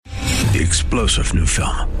The explosive new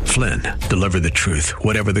film, Flynn, deliver the truth,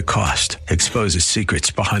 whatever the cost, exposes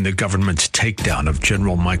secrets behind the government's takedown of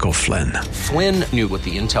General Michael Flynn. Flynn knew what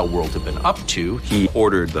the intel world had been up to. He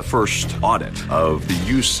ordered the first audit of the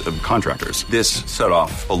use of contractors. This set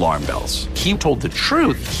off alarm bells. He told the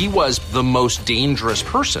truth. He was the most dangerous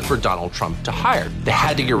person for Donald Trump to hire. They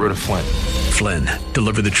had to get rid of Flynn. Flynn,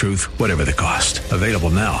 deliver the truth, whatever the cost. Available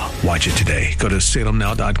now. Watch it today. Go to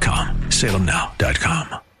salemnow.com.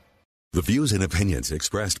 salemnow.com. The views and opinions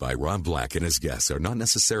expressed by Rob Black and his guests are not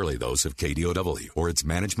necessarily those of KDOW or its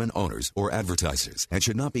management, owners, or advertisers and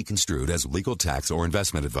should not be construed as legal, tax, or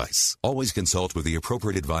investment advice. Always consult with the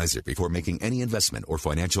appropriate advisor before making any investment or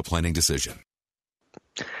financial planning decision.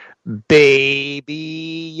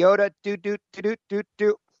 Baby Yoda, do.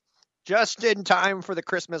 Just in time for the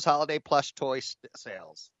Christmas holiday plush toy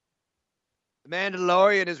sales. The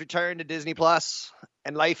Mandalorian has returned to Disney Plus,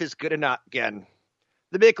 and life is good enough again.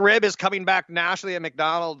 The McRib is coming back nationally at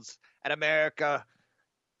McDonald's and America.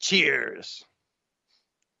 Cheers.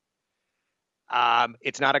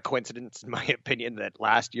 It's not a coincidence, in my opinion, that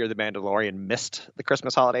last year The Mandalorian missed the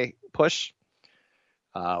Christmas holiday push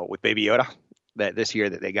with Baby Yoda. That this year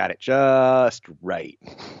that they got it just right.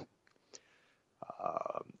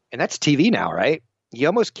 And that's TV now, right? You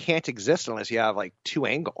almost can't exist unless you have like two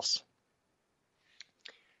angles.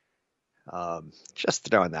 Just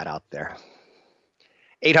throwing that out there.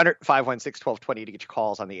 800-516-1220 to get your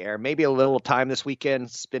calls on the air. Maybe a little time this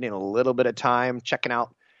weekend, spending a little bit of time checking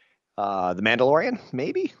out The Mandalorian,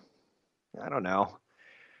 maybe? I don't know.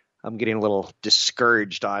 I'm getting a little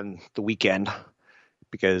discouraged on the weekend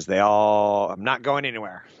because I'm not going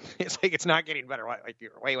anywhere. It's like it's not getting better.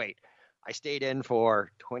 Wait. I stayed in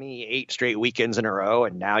for 28 straight weekends in a row,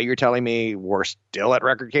 and now you're telling me we're still at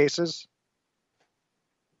record cases?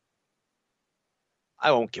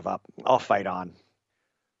 I won't give up. I'll fight on.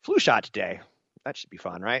 Flu shot today. That should be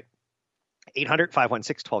fun, right?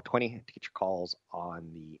 800-516-1220 to get your calls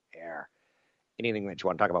on the air. Anything that you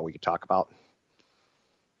want to talk about, we could talk about.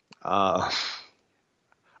 I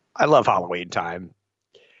love Halloween time.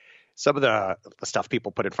 Some of the stuff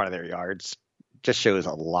people put in front of their yards just shows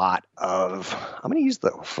a lot of, I'm going to use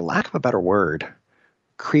for lack of a better word,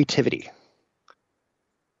 creativity.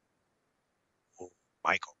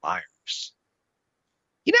 Michael Myers.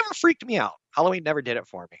 He never freaked me out. Halloween never did it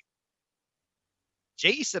for me.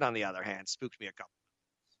 Jason, on the other hand, spooked me a couple.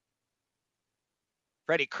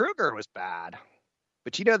 Freddy Krueger was bad.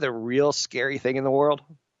 But you know the real scary thing in the world?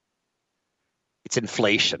 It's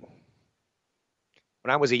inflation.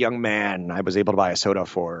 When I was a young man, I was able to buy a soda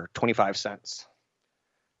for 25 cents.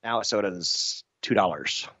 Now a soda is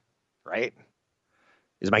 $2, right?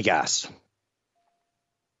 Is my guess.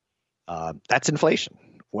 That's inflation.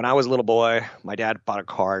 When I was a little boy, my dad bought a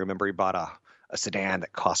car. I remember he bought a sedan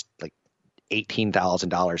that cost like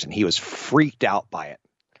 $18,000, and he was freaked out by it.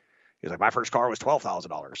 He was like, my first car was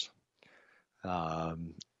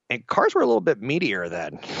 $12,000. And cars were a little bit meatier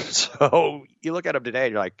then. So you look at them today,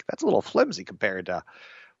 and you're like, that's a little flimsy compared to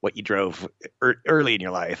what you drove early in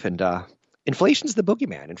your life. And inflation's the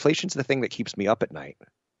boogeyman. Inflation's the thing that keeps me up at night.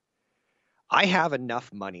 I have enough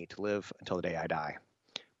money to live until the day I die.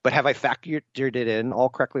 But have I factored it in all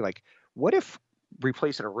correctly? Like, what if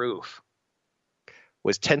replacing a roof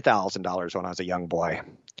was $10,000 when I was a young boy,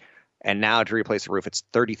 and now to replace the roof, it's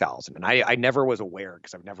 $30,000? And I never was aware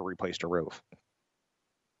because I've never replaced a roof.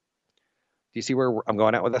 Do you see where I'm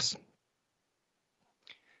going at with this?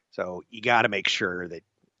 So you got to make sure that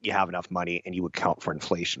you have enough money and you account for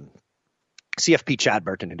inflation. CFP Chad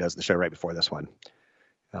Burton, who does the show right before this one,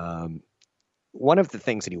 one of the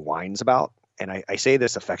things that he whines about, and I say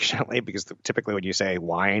this affectionately because typically when you say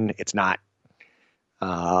whine, it's not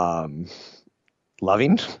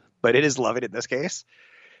loving, but it is loving in this case.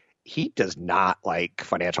 He does not like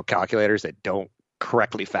financial calculators that don't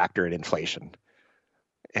correctly factor in inflation.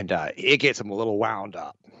 And it gets him a little wound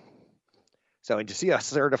up. So and to see a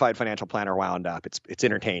certified financial planner wound up, it's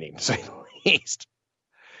entertaining, to say the least.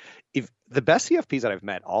 If the best CFPs that I've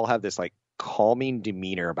met all have this like calming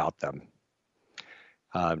demeanor about them.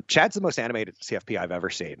 Chad's the most animated CFP I've ever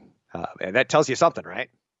seen. And that tells you something, right?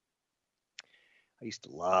 I used to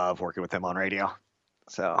love working with him on radio.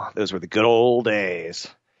 So those were the good old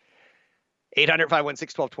days.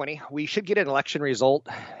 800-516-1220. We should get an election result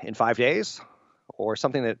in 5 days, or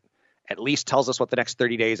something that at least tells us what the next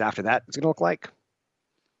 30 days after that is going to look like.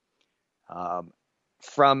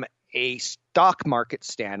 From a stock market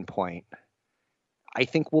standpoint, I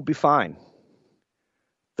think we'll be fine.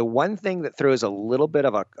 The one thing that throws a little bit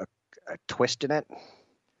of a twist in it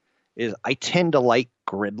is I tend to like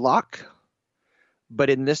gridlock, but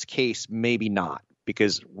in this case, maybe not,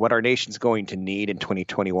 because what our nation's going to need in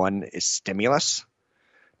 2021 is stimulus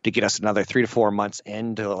to get us another 3 to 4 months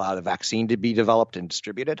in to allow the vaccine to be developed and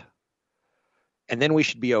distributed. And then we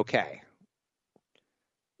should be okay.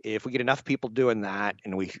 If we get enough people doing that,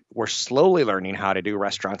 and we're slowly learning how to do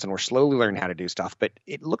restaurants and we're slowly learning how to do stuff, but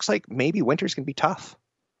it looks like maybe winter's going to be tough.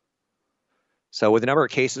 So with the number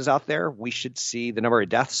of cases out there, we should see the number of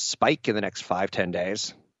deaths spike in the next 5-10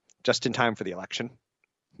 days, just in time for the election.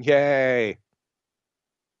 Yay.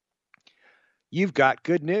 You've got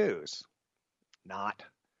good news. Not.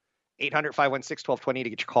 800-516-1220 to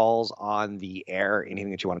get your calls on the air.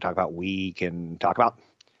 Anything that you want to talk about, we can talk about.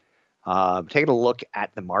 Taking a look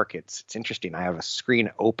at the markets. It's interesting. I have a screen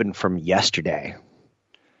open from yesterday.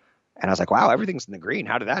 And I was like, wow, everything's in the green.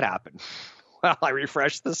 How did that happen? Well, I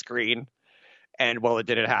refreshed the screen. And, well, it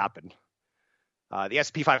didn't happen. The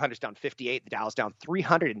S&P 500 is down 58. The Dow is down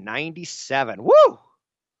 397. Woo!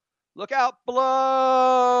 Look out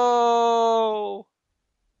below.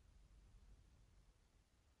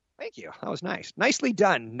 Thank you. That was nice. Nicely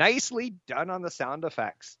done. Nicely done on the sound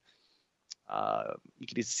effects. You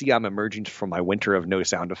can see I'm emerging from my winter of no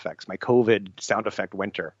sound effects, my COVID sound effect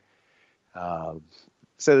winter.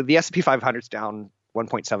 So the S&P 500 is down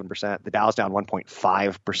 1.7%. The Dow is down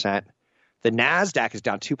 1.5%. The NASDAQ is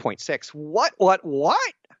down 2.6. What?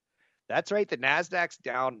 That's right. The NASDAQ's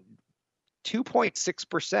down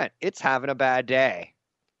 2.6%. It's having a bad day.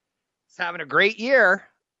 It's having a great year,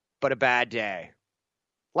 but a bad day.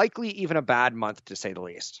 Likely even a bad month, to say the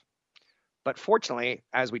least. But fortunately,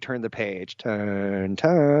 as we turn the page, turn,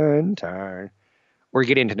 we're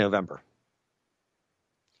getting into November.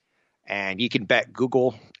 And you can bet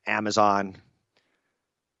Google, Amazon,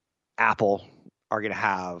 Apple are going to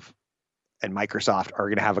have, and Microsoft are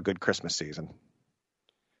going to have a good Christmas season.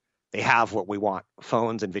 They have what we want,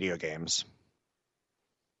 phones and video games.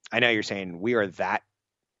 I know you're saying we are that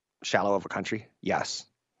shallow of a country. Yes.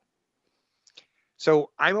 So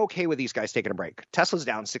I'm okay with these guys taking a break. Tesla's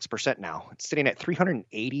down 6% now. It's sitting at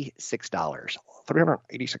 $386.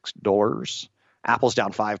 $386. Apple's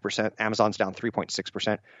down 5%. Amazon's down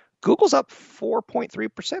 3.6%. Google's up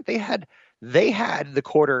 4.3%. They had the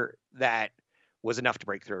quarter that was enough to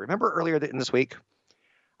break through. Remember earlier in this week,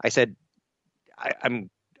 I said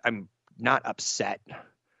I'm not upset,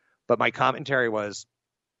 but my commentary was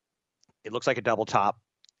it looks like a double top,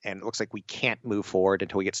 and it looks like we can't move forward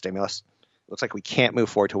until we get stimulus. It looks like we can't move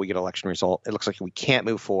forward until we get an election result. It looks like we can't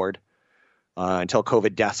move forward until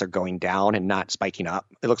COVID deaths are going down and not spiking up.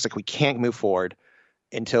 It looks like we can't move forward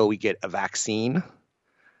until we get a vaccine.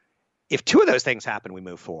 If 2 of those things happen, we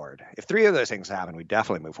move forward. If 3 of those things happen, we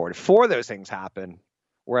definitely move forward. If 4 of those things happen,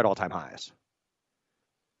 we're at all-time highs.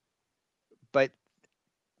 But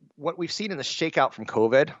what we've seen in the shakeout from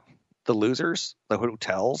COVID, the losers, the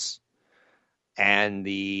hotels, and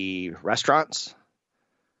the restaurants,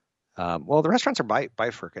 the restaurants are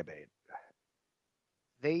bifurcated.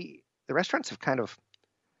 The restaurants have kind of,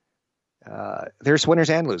 there's winners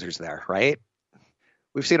and losers there, right?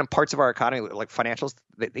 We've seen in parts of our economy, like financials,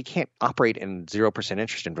 they can't operate in 0%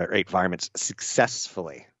 interest rate environments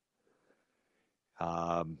successfully.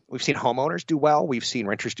 We've seen homeowners do well. We've seen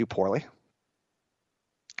renters do poorly.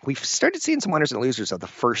 We've started seeing some winners and losers of the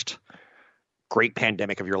first great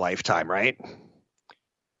pandemic of your lifetime, right?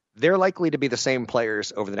 They're likely to be the same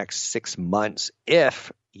players over the next 6 months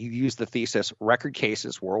if you use the thesis record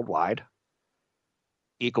cases worldwide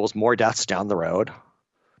equals more deaths down the road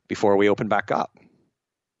before we open back up.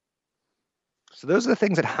 So those are the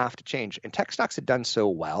things that have to change. And tech stocks had done so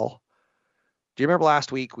well. Do you remember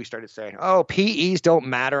last week we started saying, oh, PEs don't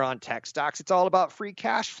matter on tech stocks. It's all about free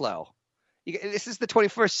cash flow. This is the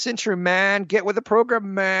 21st century, man. Get with the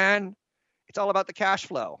program, man. It's all about the cash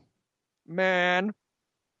flow, man.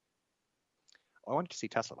 I wanted to see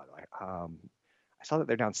Tesla, by the way. I saw that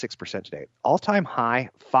they're down 6% today. All-time high,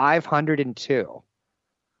 502.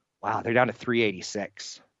 Wow, they're down to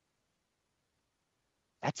 386.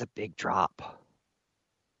 That's a big drop.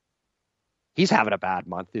 He's having a bad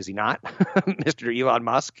month, is he not? Mr. Elon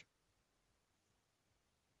Musk.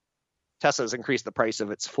 Tesla's increased the price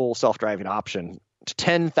of its full self-driving option to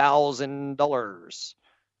 $10,000.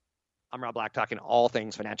 I'm Rob Black, talking all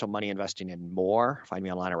things financial, money, investing, and more. Find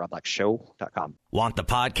me online at robblackshow.com. Want the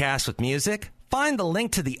podcast with music? Find the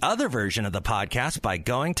link to the other version of the podcast by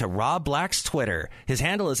going to Rob Black's Twitter. His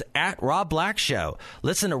handle is @RobBlackShow.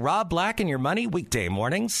 Listen to Rob Black and Your Money weekday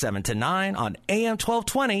mornings, 7 to 9 on AM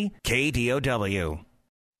 1220 KDOW.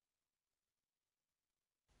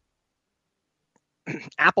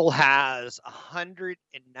 Apple has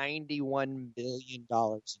 $191 billion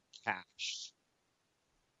in cash.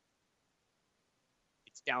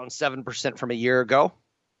 It's It's down 7% from a year ago.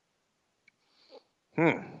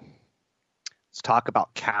 Let's talk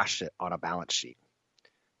about cash on a balance sheet.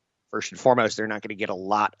 First and foremost, they're not going to get a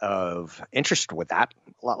lot of interest with that,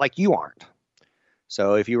 a lot like you aren't.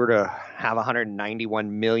 So if you were to have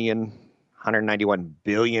 $191 billion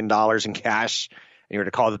in cash, and you were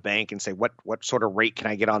to call the bank and say, what sort of rate can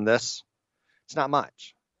I get on this? It's not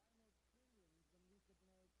much.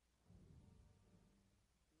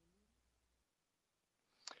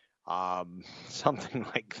 Something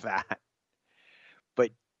like that.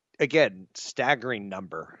 But again, staggering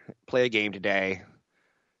number. Play a game today.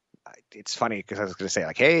 It's funny because I was going to say,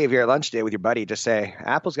 like, hey, if you're at lunch today with your buddy, just say,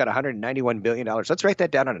 Apple's got $191 billion. Let's write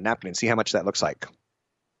that down on a napkin and see how much that looks like.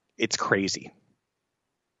 It's crazy.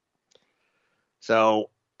 So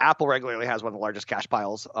Apple regularly has one of the largest cash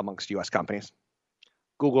piles amongst U.S. companies.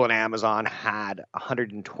 Google and Amazon had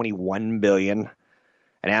 $121 billion,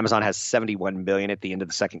 and Amazon has $71 billion at the end of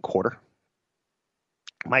the second quarter.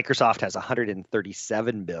 Microsoft has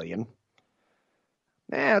 $137 billion.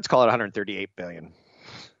 Let's call it $138 billion.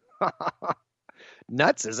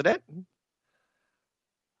 Nuts, isn't it?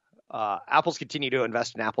 Apple's continue to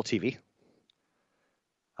invest in Apple TV.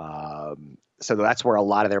 So that's where a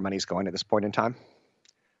lot of their money's going at this point in time.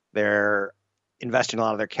 They're investing a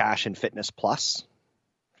lot of their cash in Fitness Plus,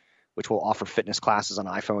 which will offer fitness classes on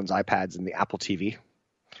iPhones, iPads, and the Apple TV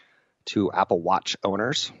to Apple Watch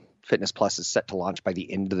owners. Fitness Plus is set to launch by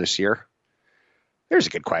the end of this year. Here's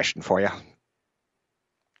a good question for you.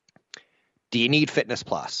 Do you need Fitness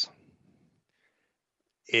Plus?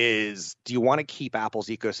 Do you want to keep Apple's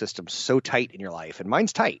ecosystem so tight in your life? And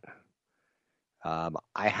mine's tight.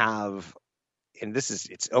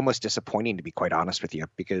 It's almost disappointing to be quite honest with you,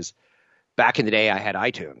 because back in the day I had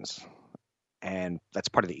iTunes, and that's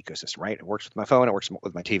part of the ecosystem, right? It works with my phone, it works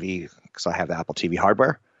with my TV because I have the Apple TV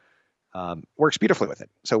hardware. Works beautifully with it.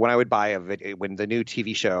 So when I would buy when the new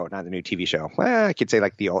TV show, not the new TV show, I could say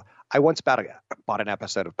like I once bought an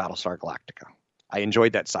episode of Battlestar Galactica. I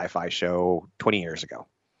enjoyed that sci-fi show 20 years ago.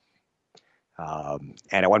 And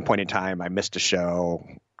at one point in time, I missed a show,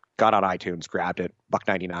 got on iTunes, grabbed it,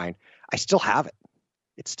 $1.99. I still have it.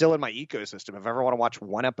 It's still in my ecosystem. If I ever want to watch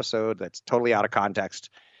one episode that's totally out of context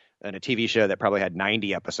and a TV show that probably had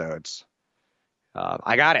 90 episodes,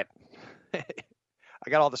 I got it. I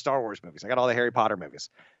got all the Star Wars movies. I got all the Harry Potter movies.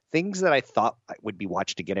 Things that I thought would be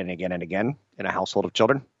watched again and again and again in a household of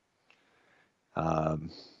children. But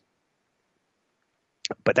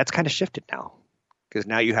that's kind of shifted now, because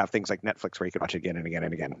now you have things like Netflix where you can watch it again and again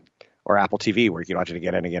and again, or Apple TV where you can watch it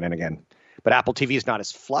again and again and again. But Apple TV is not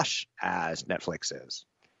as flush as Netflix is.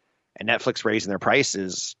 And Netflix raising their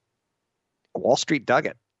prices, Wall Street dug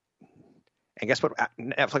it. And guess what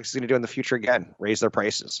Netflix is going to do in the future again? Raise their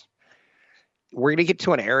prices. We're going to get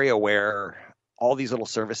to an area where all these little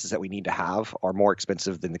services that we need to have are more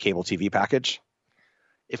expensive than the cable TV package,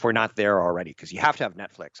 if we're not there already, because you have to have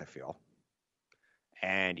Netflix, I feel.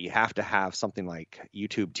 And you have to have something like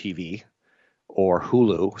YouTube TV or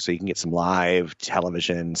Hulu, so you can get some live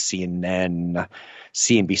television, CNN,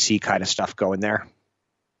 CNBC kind of stuff going there.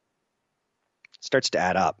 It starts to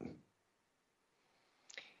add up.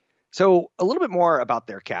 So a little bit more about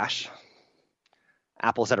their cash.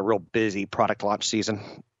 Apple's had a real busy product launch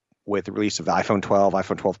season with the release of the iPhone 12,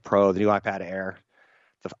 iPhone 12 Pro, the new iPad Air,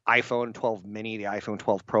 the iPhone 12 Mini, the iPhone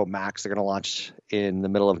 12 Pro Max. They're going to launch in the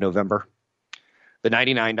middle of November. The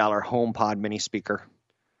 $99 HomePod mini speaker.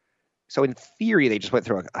 So in theory, they just went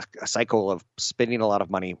through a cycle of spending a lot of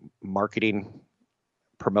money marketing,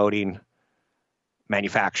 promoting,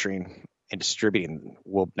 manufacturing, and distributing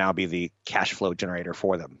will now be the cash flow generator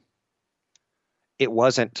for them. It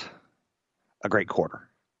wasn't a great quarter.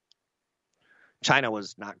 China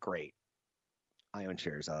was not great. I own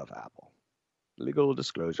shares of Apple. Legal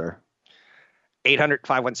disclosure.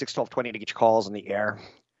 800-516-1220 to get your calls on the air.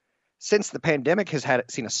 Since the pandemic has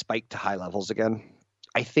seen a spike to high levels again,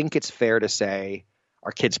 I think it's fair to say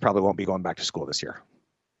our kids probably won't be going back to school this year.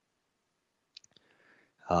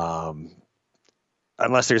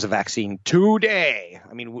 Unless there's a vaccine today.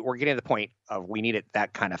 I mean, we're getting to the point of we need it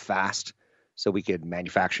that kind of fast so we could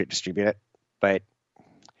manufacture it, distribute it. But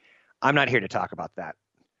I'm not here to talk about that.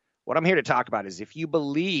 What I'm here to talk about is if you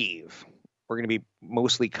believe we're going to be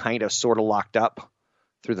mostly kind of sort of locked up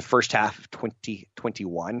through the first half of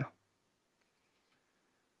 2021,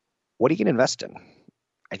 what are you going to invest in?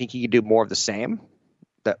 I think you can do more of the same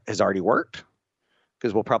that has already worked,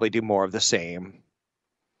 because we'll probably do more of the same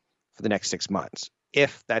for the next 6 months,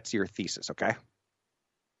 if that's your thesis, okay?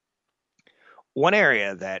 One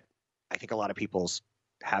area that I think a lot of people's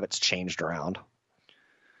habits changed around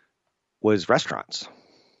was restaurants.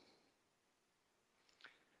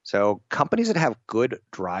 So companies that have good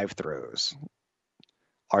drive-throughs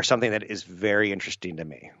are something that is very interesting to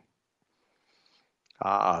me.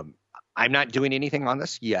 I'm not doing anything on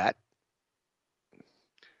this yet,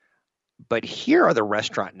 but here are the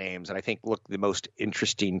restaurant names that I think look the most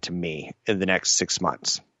interesting to me in the next 6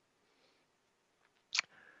 months.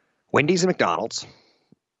 Wendy's and McDonald's.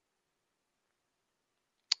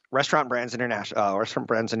 Restaurant Brands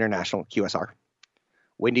International, QSR.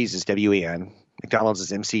 Wendy's is WEN. McDonald's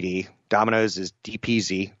is MCD. Domino's is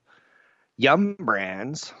DPZ. Yum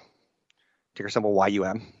Brands, ticker symbol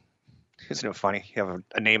YUM. Isn't it funny? You have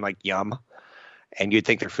a name like Yum, and you'd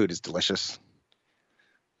think their food is delicious.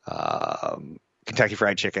 Kentucky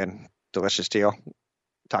Fried Chicken, delicious to you.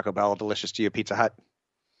 Taco Bell, delicious to you. Pizza Hut.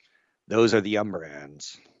 Those are the Yum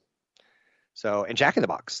Brands. So, and Jack in the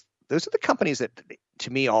Box. Those are the companies that,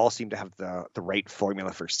 to me, all seem to have the right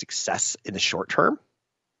formula for success in the short term.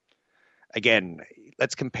 Again,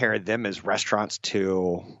 let's compare them as restaurants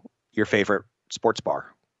to your favorite sports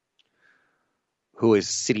bar, who is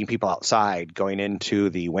seating people outside going into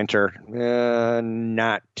the winter,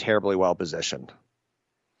 not terribly well positioned.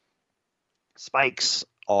 Spikes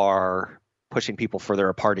are pushing people further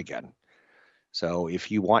apart again. So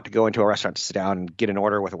if you want to go into a restaurant to sit down and get an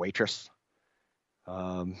order with a waitress,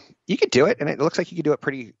 you could do it, and it looks like you could do it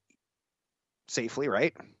pretty safely,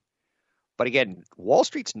 right? But again, Wall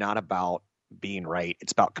Street's not about being right.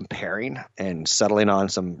 It's about comparing and settling on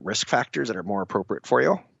some risk factors that are more appropriate for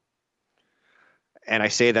you. And I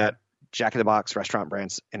say that Jack in the Box, Restaurant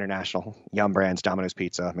Brands International, Yum Brands, Domino's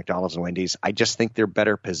Pizza, McDonald's, and Wendy's, I just think they're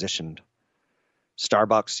better positioned.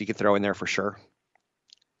 Starbucks, you could throw in there for sure.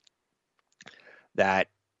 That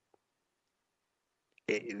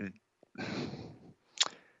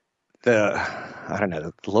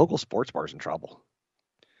the local sports bar is in trouble,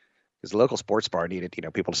 because the local sports bar needed,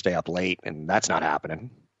 people to stay up late, and that's not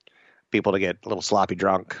happening. People to get a little sloppy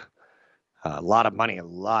drunk, a lot of money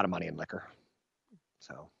in liquor.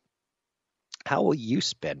 So how will you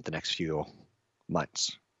spend the next few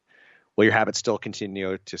months? Will your habits still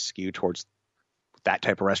continue to skew towards that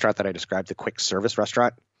type of restaurant that I described, the quick service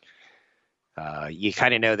restaurant? You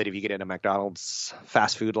kind of know that if you get in a McDonald's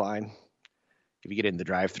fast food line, if you get in the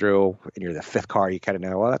drive-through and you're the fifth car, you kind of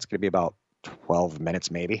know, well, that's going to be about 12 minutes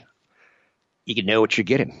maybe. You can know what you're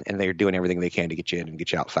getting, and they're doing everything they can to get you in and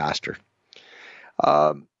get you out faster.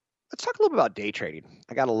 Let's talk a little bit about day trading.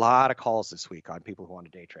 I got a lot of calls this week on people who want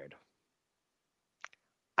to day trade.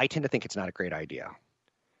 I tend to think it's not a great idea.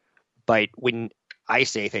 But when I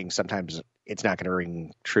say things, sometimes it's not going to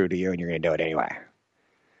ring true to you, and you're going to do it anyway.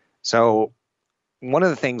 So one of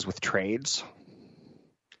the things with trades,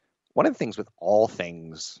 one of the things with all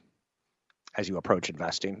things as you approach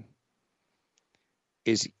investing,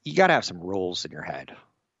 is you got to have some rules in your head.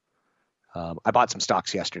 I bought some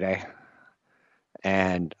stocks yesterday,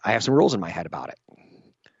 and I have some rules in my head about it.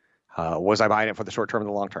 Was I buying it for the short term or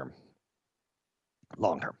the long term?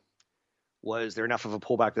 Long term. Was there enough of a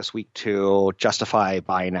pullback this week to justify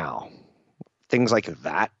buy now? Things like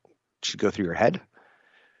that should go through your head.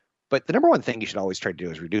 But the number one thing you should always try to do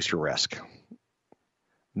is reduce your risk.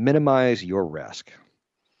 Minimize your risk.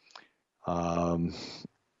 How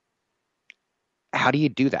do you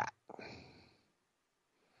do that?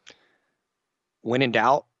 When in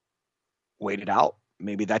doubt, wait it out.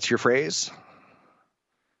 Maybe that's your phrase.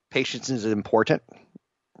 Patience is important.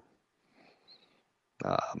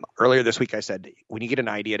 Earlier this week, I said, when you get an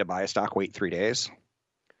idea to buy a stock, wait 3 days.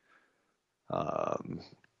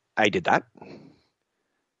 I did that.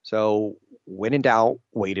 So when in doubt,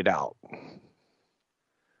 wait it out.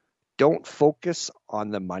 Don't focus on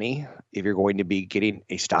the money if you're going to be getting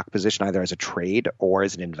a stock position either as a trade or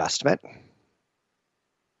as an investment.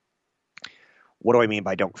 What do I mean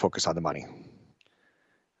by don't focus on the money?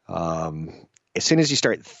 As soon as you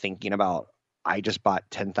start thinking about, I just bought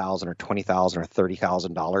 $10,000 or $20,000 or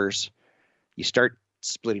 $30,000, you start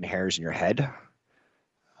splitting hairs in your head.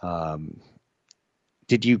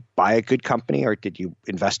 Did you buy a good company, or did you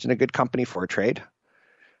invest in a good company for a trade?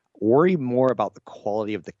 Worry more about the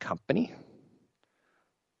quality of the company,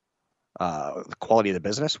 the quality of the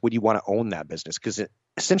business. Would you want to own that business? Because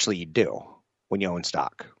essentially you do when you own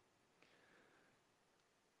stock.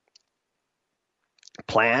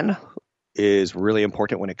 Plan is really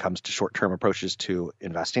important when it comes to short-term approaches to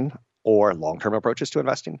investing or long-term approaches to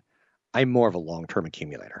investing. I'm more of a long-term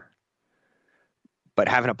accumulator. But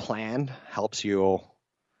having a plan helps you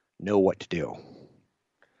know what to do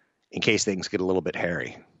in case things get a little bit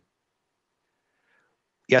hairy.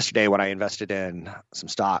 Yesterday, when I invested in some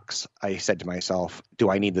stocks, I said to myself, do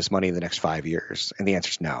I need this money in the next 5 years? And the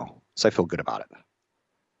answer is no. So I feel good about it.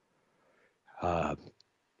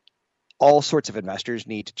 all sorts of investors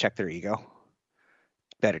need to check their ego.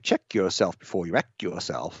 Better check yourself before you wreck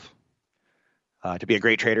yourself. To be a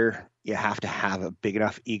great trader, you have to have a big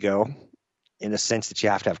enough ego in the sense that you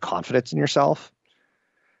have to have confidence in yourself.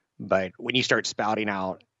 But when you start spouting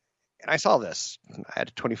out, and I saw this, I had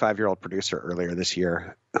a 25-year-old producer earlier this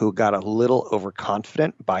year who got a little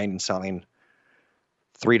overconfident buying and selling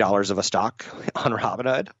 $3 of a stock on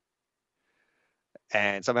Robinhood.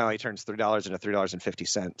 And somehow he turns $3 into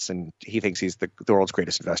 $3.50, and he thinks he's the world's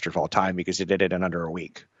greatest investor of all time because he did it in under a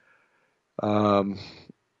week.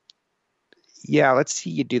 Yeah, let's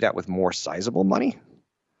see you do that with more sizable money,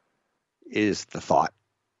 is the thought.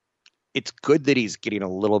 It's good that he's getting a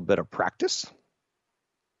little bit of practice.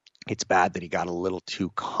 It's bad that he got a little too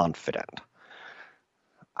confident.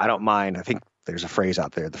 I don't mind. I think there's a phrase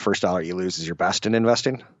out there, the first dollar you lose is your best in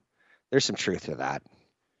investing. There's some truth to that.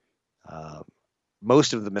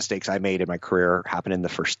 Most of the mistakes I made in my career happened in the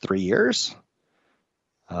first 3 years.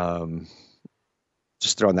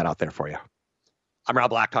 Just throwing that out there for you. I'm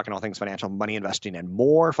Rob Black, talking all things financial, money, investing, and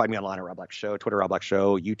more. Find me online at Rob Black Show, Twitter, Rob Black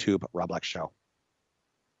Show, YouTube, Rob Black Show.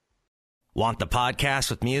 Want the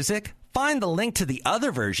podcast with music? Find the link to the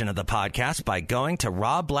other version of the podcast by going to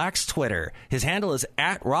Rob Black's Twitter. His handle is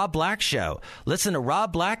at Rob Black Show. Listen to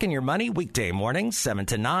Rob Black and Your Money weekday mornings, 7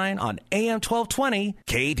 to 9 on AM 1220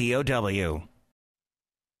 KDOW.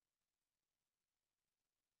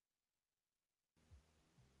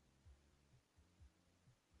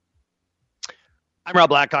 I'm Rob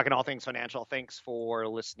Black, talking all things financial. Thanks for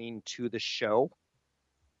listening to the show.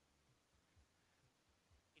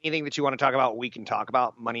 Anything that you want to talk about, we can talk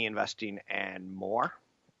about. Money, investing, and more.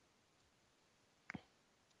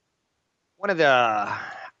 One of the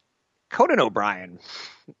Conan O'Brien,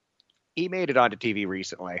 he made it onto TV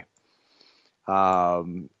recently. For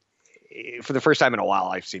the first time in a while,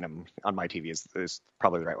 I've seen him on my TV, is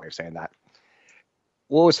probably the right way of saying that.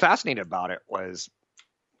 What was fascinating about it was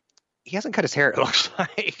he hasn't cut his hair, it looks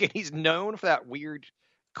like. And he's known for that weird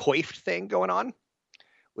coiffed thing going on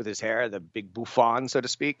with his hair, the big bouffant, so to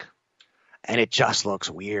speak. And it just looks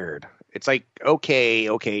weird. It's like, okay,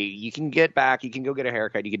 you can get back, you can go get a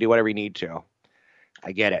haircut, you can do whatever you need to.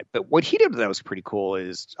 I get it. But what he did that was pretty cool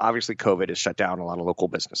is, obviously COVID has shut down a lot of local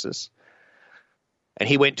businesses. And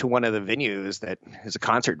he went to one of the venues that is a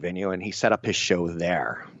concert venue, and he set up his show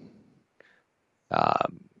there.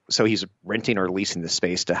 So he's renting or leasing the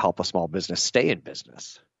space to help a small business stay in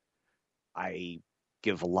business. I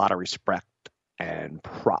give a lot of respect and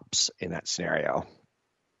props in that scenario.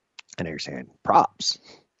 I know you're saying props.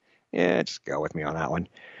 Yeah, just go with me on that one.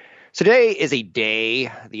 So today is a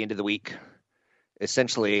day, the end of the week.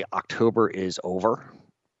 Essentially, October is over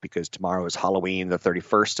because tomorrow is Halloween, the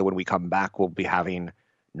 31st. So when we come back, we'll be having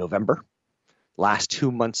November. Last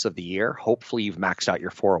 2 months of the year. Hopefully you've maxed out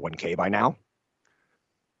your 401k by now.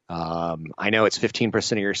 I know it's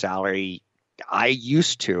 15% of your salary. I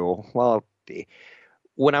used to,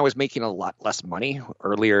 when I was making a lot less money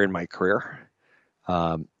earlier in my career,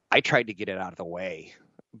 I tried to get it out of the way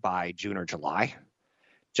by June or July,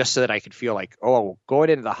 just so that I could feel like, oh, going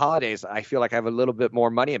into the holidays, I feel like I have a little bit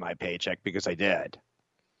more money in my paycheck because I did.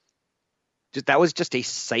 That was just a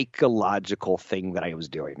psychological thing that I was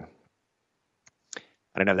doing.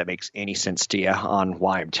 I don't know if that makes any sense to you on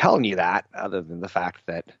why I'm telling you that, other than the fact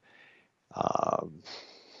that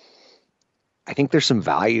I think there's some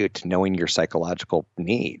value to knowing your psychological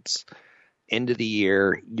needs. End of the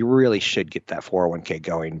year, you really should get that 401k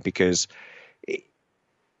going because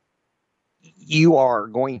you are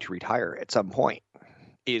going to retire at some point.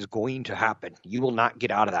 It is going to happen. You will not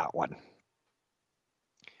get out of that one.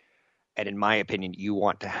 And in my opinion, you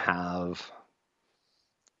want to have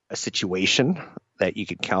a situation that you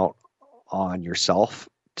can count on yourself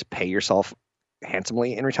to pay yourself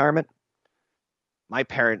handsomely in retirement. My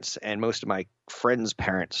parents and most of my friends'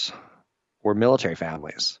 parents were military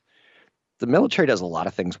families. The military does a lot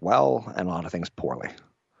of things well and a lot of things poorly.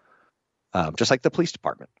 Just like the police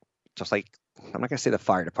department. Just like, I'm not going to say the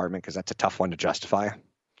fire department because that's a tough one to justify.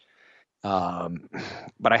 But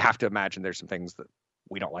I have to imagine there's some things that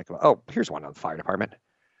we don't like about. Oh, here's one on the fire department.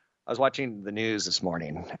 I was watching the news this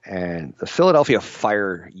morning, and the Philadelphia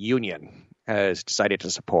Fire Union has decided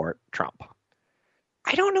to support Trump.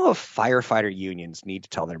 I don't know if firefighter unions need to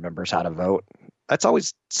tell their members how to vote. That's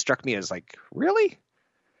always struck me as like, really?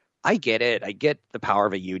 I get it. I get the power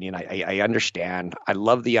of a union. I understand. I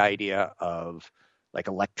love the idea of like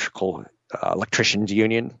electricians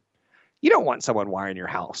union. You don't want someone wiring your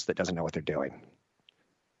house that doesn't know what they're doing.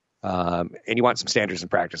 And you want some standards and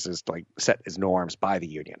practices to like set as norms by the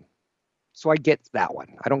union. So I get that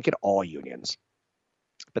one. I don't get all unions.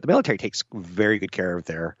 But the military takes very good care of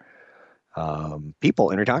their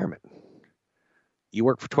people in retirement. You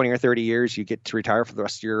work for 20 or 30 years, you get to retire for the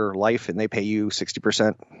rest of your life, and they pay you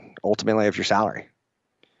 60% ultimately of your salary.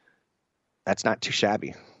 That's not too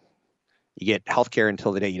shabby. You get health care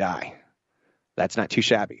until the day you die. That's not too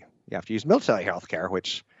shabby. You have to use military health care,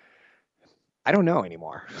 which I don't know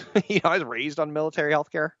anymore. I was raised on military health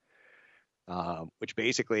care, which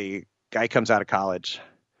basically, guy comes out of college,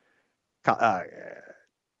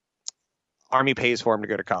 Army pays for him to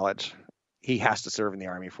go to college. He has to serve in the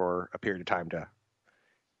Army for a period of time to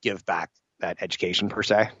give back that education, per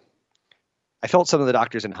se. I felt some of the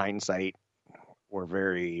doctors in hindsight were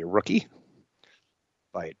very rookie,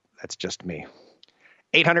 but that's just me.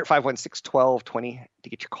 800-516-1220 to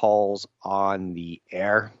get your calls on the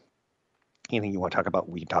air. Anything you want to talk about,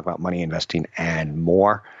 we can talk about money, investing, and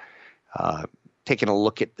more. Taking a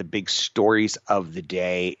look at the big stories of the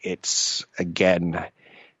day. It's, again,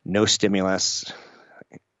 no stimulus.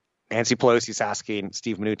 Nancy Pelosi's asking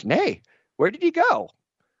Steve Mnuchin, hey, where did he go?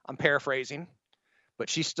 I'm paraphrasing, but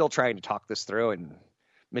she's still trying to talk this through. And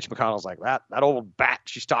Mitch McConnell's like, that old bat,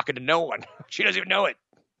 she's talking to no one. She doesn't even know it.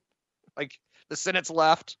 Like, the Senate's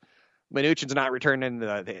left. Mnuchin's not returning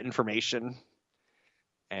the information.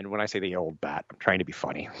 And when I say the old bat, I'm trying to be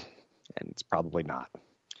funny. And it's probably not.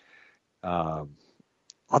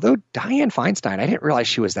 Although Dianne Feinstein, I didn't realize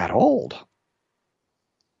she was that old.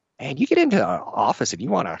 And you get into the office and you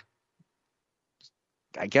want to,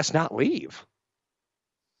 I guess, not leave.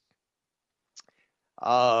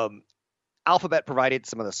 Alphabet provided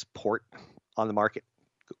some of the support on the market.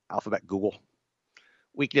 Alphabet, Google.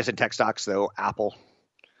 Weakness in tech stocks, though. Apple,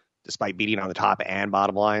 despite beating on the top and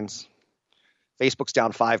bottom lines. Facebook's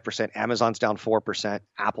down 5%. Amazon's down 4%.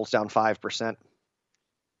 Apple's down 5%.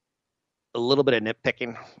 A little bit of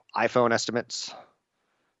nitpicking. iPhone estimates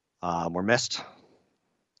were missed.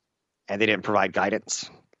 And they didn't provide guidance.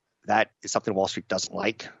 That is something Wall Street doesn't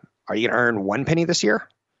like. Are you going to earn 1 penny this year?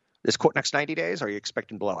 This next 90 days? Or are you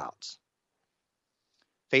expecting blowouts?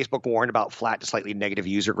 Facebook warned about flat to slightly negative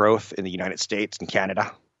user growth in the United States and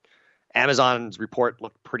Canada. Amazon's report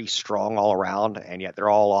looked pretty strong all around, and yet they're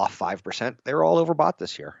all off 5%. They were all overbought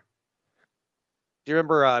this year. Do you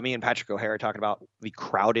remember me and Patrick O'Hara talking about the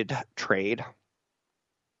crowded trade?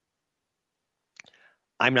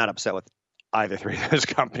 I'm not upset with either three of those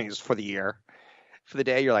companies for the year. For the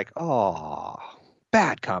day, you're like, oh,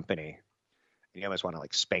 bad company. And you almost want to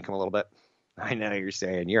like spank them a little bit. I know you're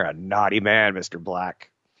saying you're a naughty man, Mr.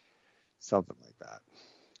 Black. Something like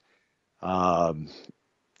that.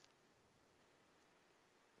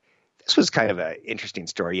 This was kind of an interesting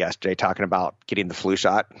story yesterday, talking about getting the flu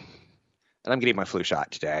shot. And I'm getting my flu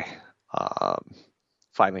shot today.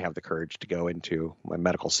 Finally have the courage to go into my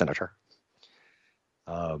medical center.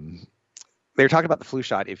 They were talking about the flu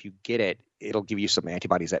shot. If you get it, it'll give you some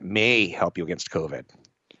antibodies that may help you against COVID,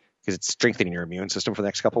 because it's strengthening your immune system for the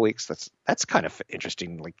next couple of weeks. That's kind of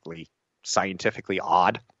interestingly, scientifically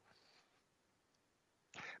odd.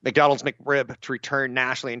 McDonald's McRib to return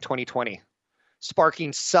nationally in 2020,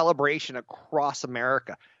 sparking celebration across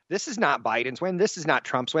America. This is not Biden's win. This is not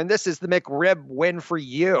Trump's win. This is the McRib win for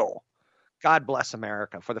you. God bless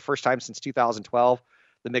America. For the first time since 2012,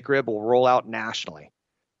 the McRib will roll out nationally.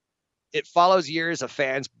 It follows years of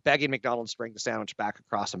fans begging McDonald's to bring the sandwich back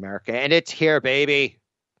across America, and it's here, baby.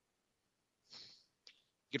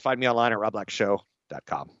 You can find me online at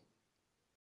robblackshow.com.